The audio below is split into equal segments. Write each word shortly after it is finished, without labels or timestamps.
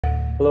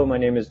Hello, my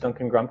name is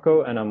Duncan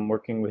Gromko, and I'm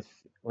working with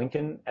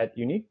Lincoln at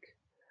UNIQUE.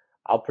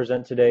 I'll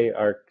present today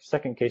our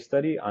second case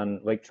study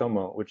on Lake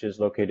Chomo, which is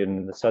located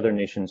in the southern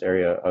nations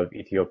area of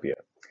Ethiopia.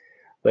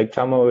 Lake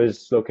Chomo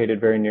is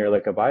located very near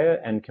Lake Abaya,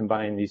 and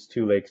combined, these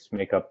two lakes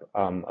make up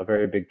a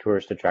very big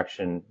tourist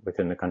attraction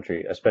within the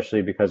country,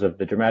 especially because of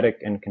the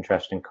dramatic and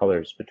contrasting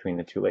colors between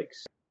the two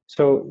lakes.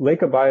 So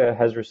Lake Abaya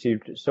has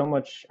received so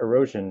much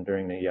erosion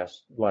during the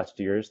last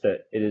years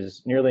that it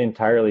is nearly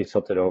entirely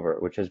silted over,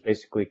 which has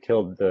basically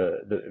killed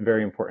the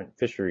very important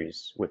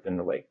fisheries within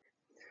the lake.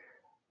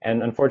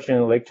 And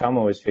unfortunately, Lake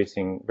Chomo is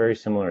facing very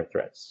similar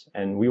threats.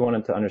 And we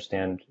wanted to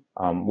understand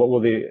what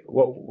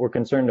we're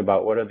concerned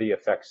about. What are the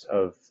effects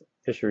of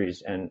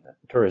fisheries and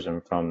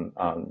tourism from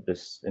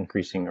this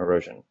increasing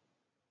erosion?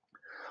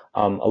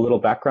 A little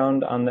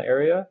background on the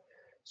area.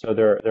 So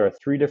there are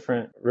three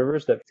different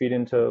rivers that feed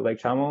into Lake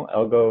Chomo: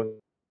 Elgo,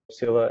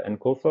 Sila, and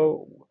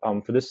Kulfo.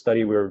 For this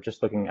study, we were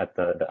just looking at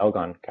the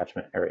Elgon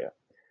catchment area.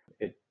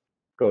 It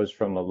goes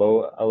from a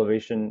low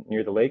elevation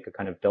near the lake, a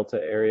kind of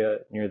delta area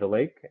near the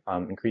lake,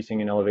 increasing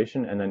in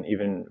elevation, and then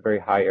even very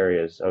high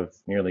areas of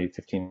nearly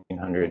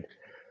 1,500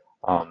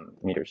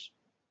 meters.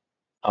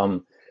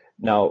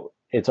 Now,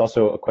 it's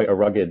also quite a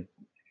rugged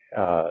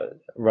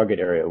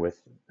area with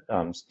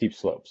steep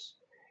slopes.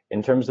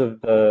 In terms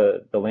of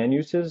the land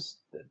uses,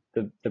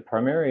 the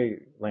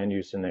primary land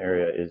use in the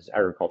area is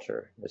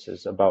agriculture. This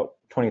is about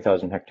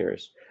 20,000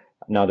 hectares.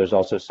 Now there's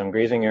also some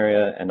grazing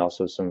area and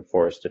also some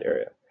forested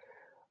area.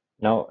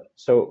 Now,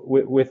 so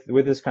with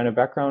this kind of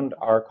background,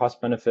 our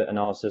cost-benefit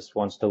analysis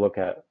wants to look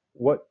at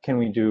what can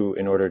we do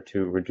in order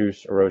to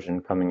reduce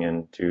erosion coming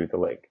into the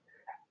lake,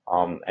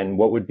 and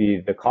what would be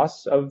the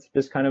costs of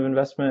this kind of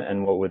investment,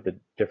 and what would the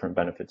different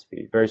benefits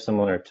be? Very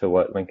similar to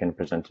what Lincoln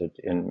presented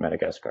in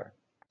Madagascar.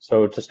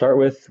 So to start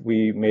with,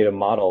 we made a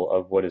model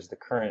of what is the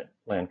current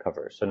land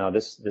cover. So now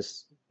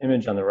this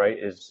image on the right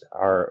is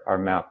our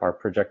map, our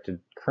projected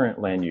current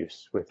land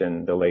use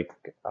within the lake,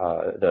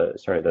 the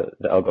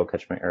Elgo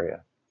catchment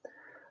area.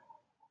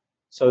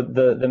 So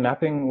the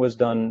mapping was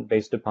done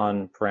based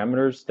upon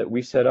parameters that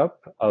we set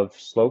up of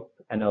slope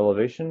and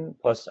elevation,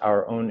 plus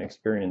our own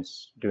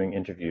experience doing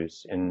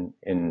interviews in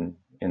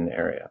the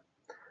area.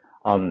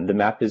 The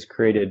map is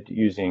created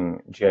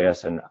using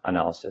GIS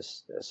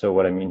analysis. So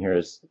what I mean here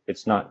is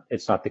it's not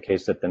the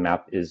case that the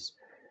map is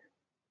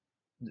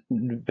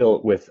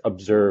built with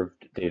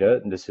observed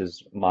data. This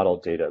is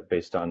modeled data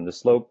based on the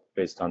slope,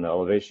 based on the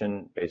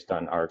elevation, based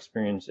on our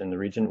experience in the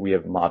region. We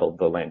have modeled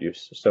the land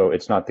use. So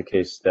it's not the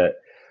case that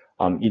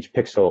each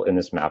pixel in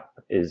this map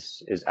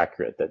is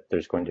accurate, that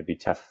there's going to be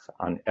TEF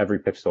on every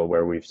pixel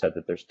where we've said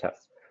that there's TEF.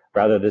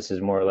 Rather, this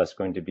is more or less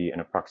going to be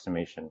an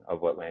approximation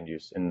of what land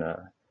use in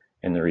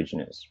the region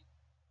is.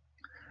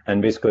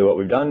 And basically what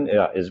we've done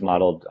is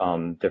modeled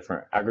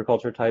different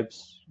agriculture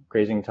types,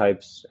 grazing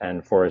types,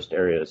 and forest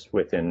areas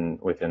within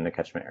the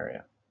catchment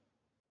area.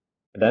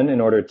 Then,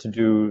 in order to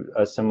do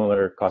a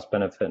similar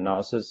cost-benefit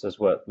analysis as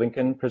what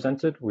Lincoln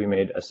presented, we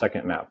made a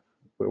second map,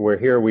 where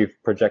here we've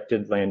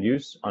projected land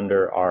use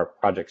under our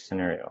project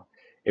scenario.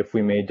 If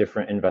we made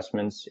different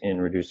investments in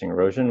reducing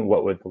erosion,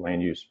 what would the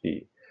land use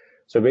be?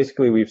 So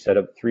basically, we've set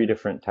up three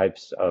different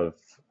types of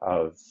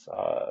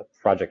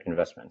project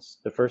investments.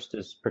 The first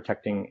is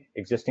protecting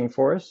existing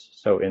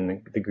forests. So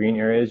in the green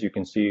areas, you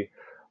can see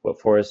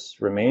what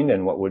forests remained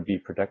and what would be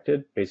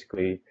protected.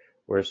 Basically,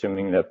 we're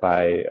assuming that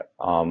by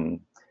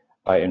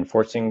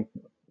enforcing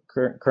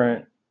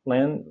current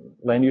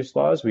land use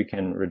laws, we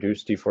can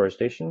reduce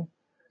deforestation.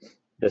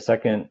 The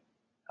second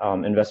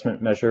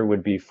investment measure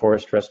would be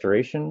forest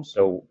restoration.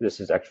 So this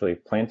is actually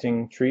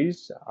planting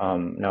trees.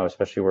 Now,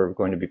 especially we're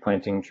going to be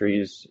planting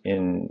trees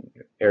in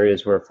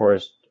areas where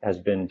forest has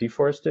been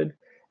deforested,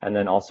 and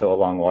then also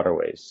along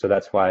waterways. So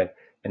that's why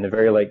in the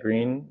very light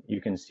green,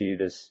 you can see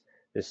this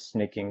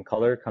snaking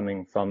color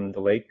coming from the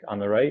lake on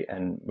the right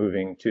and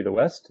moving to the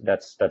west.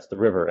 That's the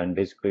river, and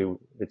basically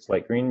it's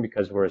light green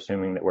because we're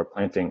assuming that we're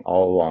planting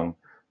all along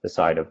the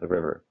side of the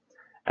river.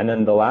 And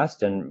then the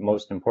last and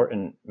most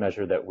important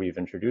measure that we've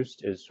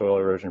introduced is soil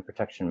erosion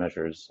protection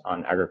measures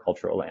on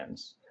agricultural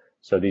lands.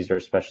 So these are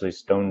especially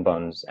stone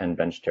bunds and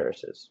bench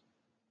terraces.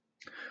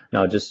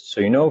 Now, just so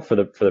you know, for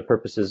the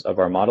purposes of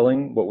our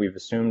modeling, what we've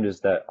assumed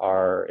is that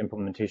our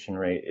implementation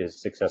rate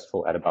is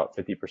successful at about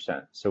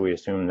 50%. So we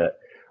assume that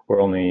we're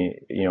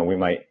only, we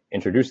might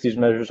introduce these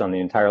measures on the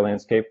entire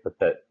landscape, but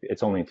that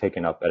it's only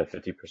taken up at a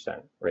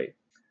 50% rate.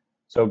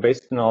 So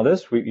based on all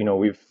this,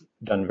 we've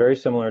done very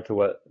similar to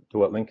what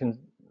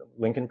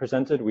Lincoln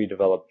presented. We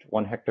developed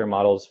 1 hectare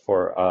models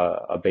for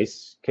a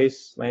base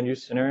case land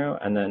use scenario,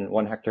 and then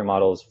 1 hectare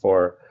models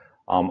for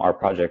our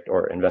project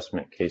or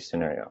investment case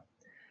scenario.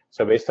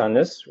 So based on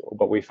this,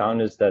 what we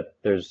found is that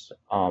there's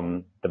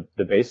the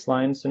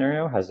baseline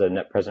scenario has a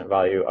net present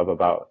value of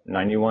about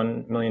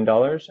 $91 million,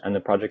 and the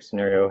project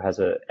scenario has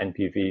a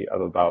NPV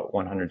of about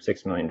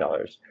 $106 million.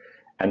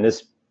 And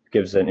this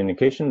gives an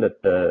indication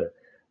that the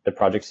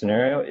project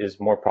scenario is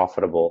more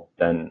profitable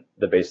than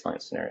the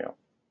baseline scenario.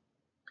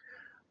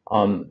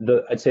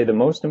 I'd say the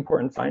most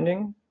important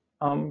finding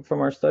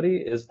from our study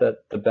is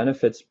that the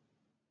benefits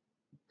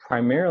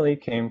primarily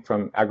came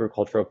from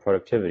agricultural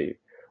productivity.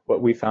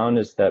 What we found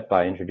is that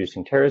by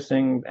introducing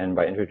terracing and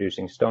by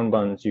introducing stone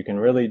bunds, you can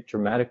really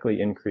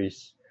dramatically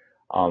increase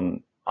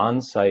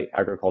on-site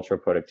agricultural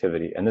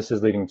productivity. And this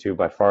is leading to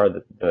by far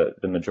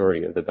the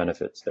majority of the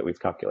benefits that we've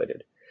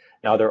calculated.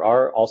 Now, there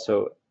are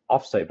also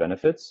off-site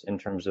benefits in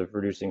terms of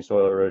reducing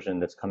soil erosion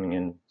that's coming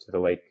into the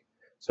lake.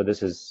 So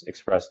this is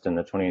expressed in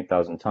the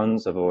 28,000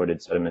 tons of avoided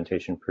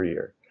sedimentation per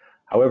year.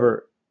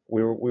 However,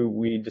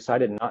 we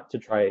decided not to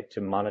try to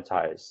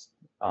monetize,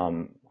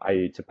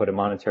 to put a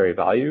monetary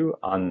value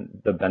on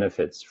the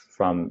benefits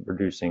from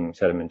reducing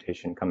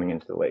sedimentation coming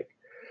into the lake.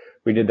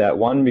 We did that,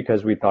 one,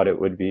 because we thought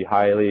it would be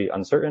highly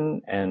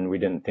uncertain, and we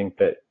didn't think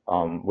that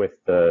with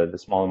the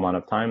small amount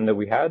of time that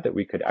we had, that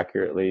we could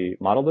accurately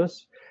model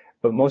this.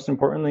 But most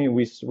importantly,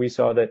 we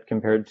saw that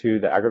compared to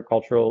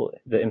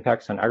the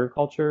impacts on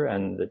agriculture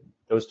and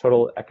those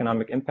total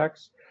economic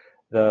impacts,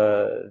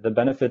 the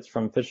benefits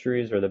from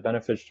fisheries or the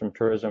benefits from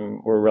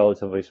tourism were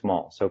relatively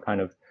small. So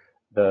kind of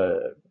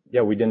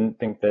we didn't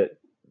think that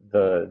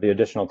the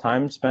additional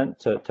time spent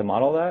to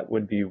model that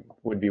would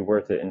be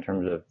worth it in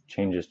terms of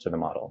changes to the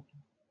model.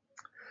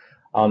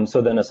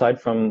 So then, aside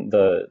from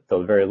the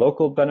very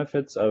local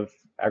benefits of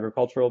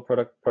agricultural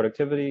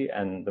productivity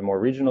and the more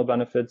regional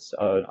benefits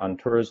on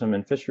tourism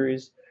and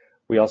fisheries,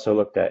 we also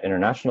looked at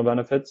international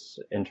benefits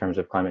in terms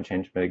of climate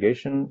change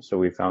mitigation. So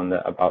we found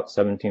that about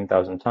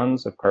 17,000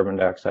 tons of carbon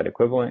dioxide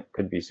equivalent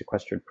could be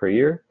sequestered per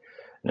year.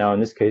 Now, in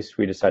this case,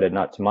 we decided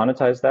not to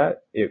monetize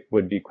that. It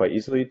would be quite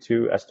easily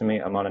to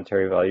estimate a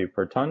monetary value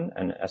per ton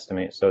and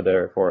estimate, so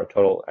therefore, a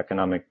total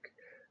economic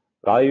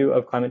value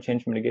of climate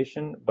change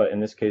mitigation. But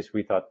in this case,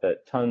 we thought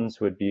that tons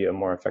would be a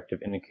more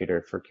effective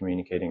indicator for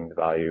communicating the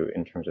value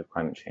in terms of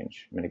climate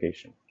change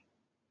mitigation.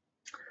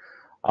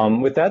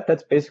 With that,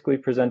 that's basically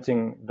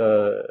presenting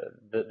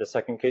the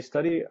second case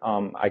study.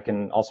 I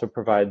can also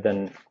provide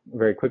then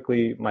very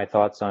quickly my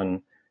thoughts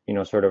on,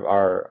 sort of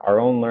our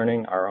own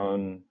learning, our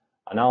own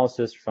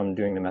analysis from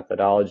doing the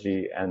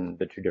methodology and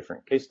the two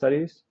different case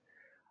studies.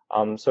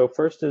 So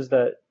first is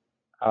that,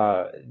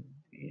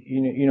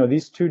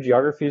 these two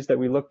geographies that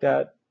we looked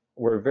at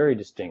were very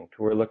distinct.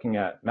 We're looking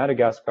at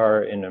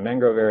Madagascar in a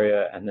mangrove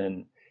area and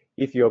then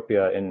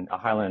Ethiopia in a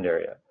highland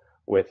area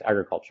with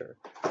agriculture.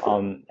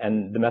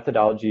 And the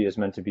methodology is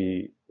meant to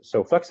be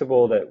so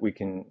flexible that we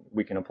can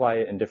apply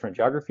it in different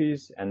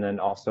geographies and then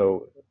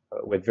also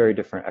with very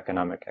different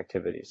economic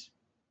activities.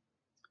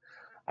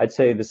 I'd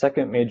say the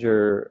second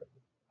major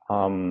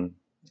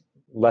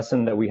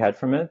lesson that we had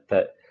from it,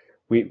 that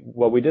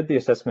we did the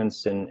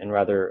assessments in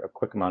rather a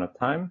quick amount of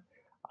time,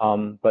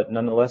 but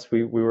nonetheless,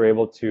 we were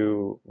able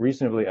to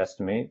reasonably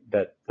estimate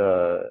that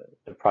the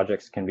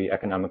projects can be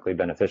economically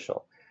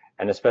beneficial.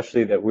 And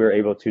especially that we're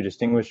able to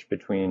distinguish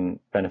between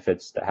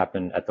benefits that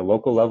happen at the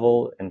local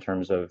level in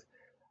terms of,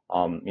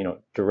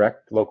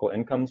 direct local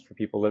incomes for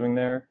people living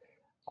there,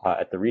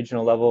 at the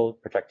regional level,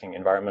 protecting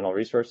environmental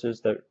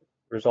resources that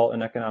result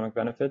in economic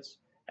benefits.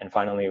 And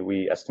finally,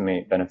 we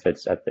estimate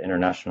benefits at the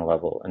international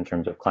level in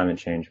terms of climate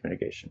change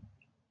mitigation.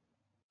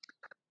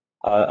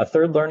 A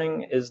third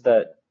learning is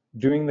that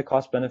doing the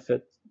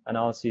cost-benefit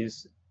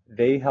analyses,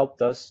 they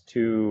helped us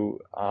to,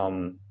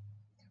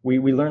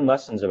 we learned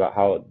lessons about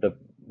how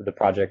the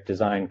project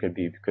design could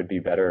be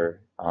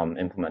better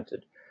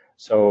implemented.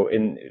 So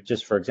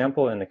just for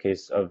example, in the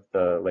case of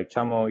the Lake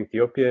Chamo,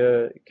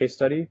 Ethiopia case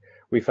study,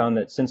 we found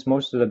that since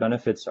most of the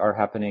benefits are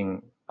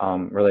happening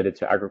related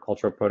to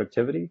agricultural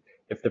productivity,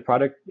 if the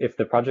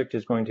project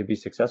is going to be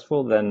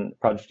successful, then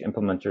project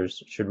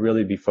implementers should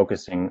really be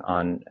focusing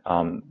on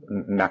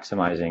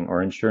maximizing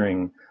or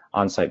ensuring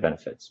on-site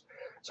benefits.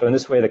 So in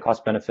this way, the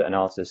cost-benefit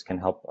analysis can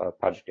help a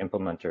project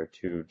implementer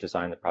to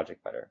design the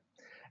project better.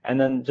 And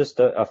then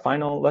just a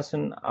final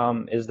lesson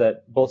is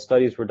that both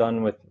studies were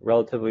done with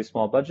relatively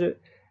small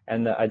budget,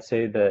 and that I'd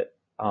say that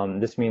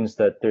this means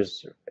that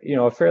there's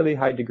a fairly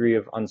high degree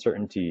of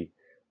uncertainty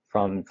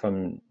from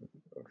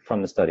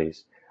the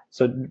studies.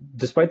 So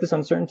despite this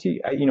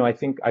uncertainty,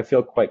 I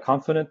feel quite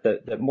confident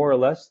that more or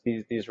less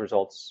these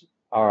results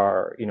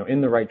are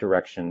in the right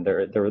direction.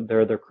 They're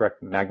the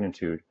correct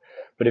magnitude.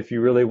 But if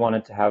you really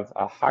wanted to have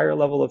a higher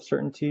level of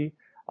certainty,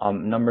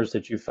 numbers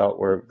that you felt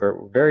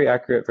were very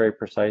accurate, very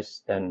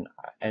precise, then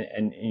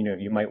and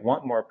you might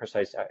want more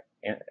precise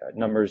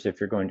numbers if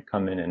you're going to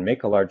come in and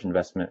make a large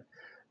investment.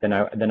 Then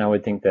I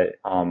would think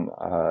that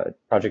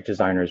project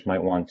designers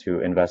might want to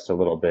invest a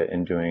little bit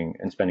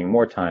in spending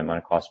more time on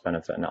a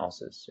cost-benefit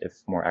analysis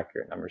if more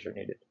accurate numbers are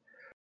needed.